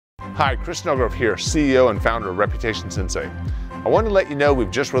Hi, Chris Snellgrove here, CEO and founder of Reputation Sensei. I want to let you know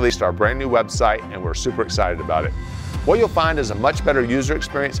we've just released our brand new website and we're super excited about it. What you'll find is a much better user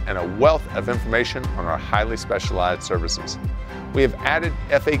experience and a wealth of information on our highly specialized services. We have added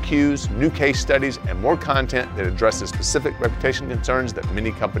FAQs, new case studies, and more content that addresses specific reputation concerns that many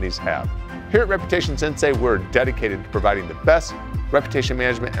companies have. Here at Reputation Sensei, we're dedicated to providing the best reputation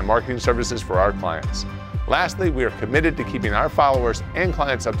management and marketing services for our clients. Lastly, we are committed to keeping our followers and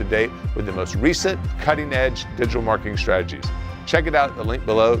clients up to date with the most recent, cutting-edge digital marketing strategies. Check it out at the link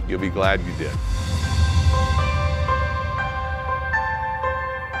below. You'll be glad you did.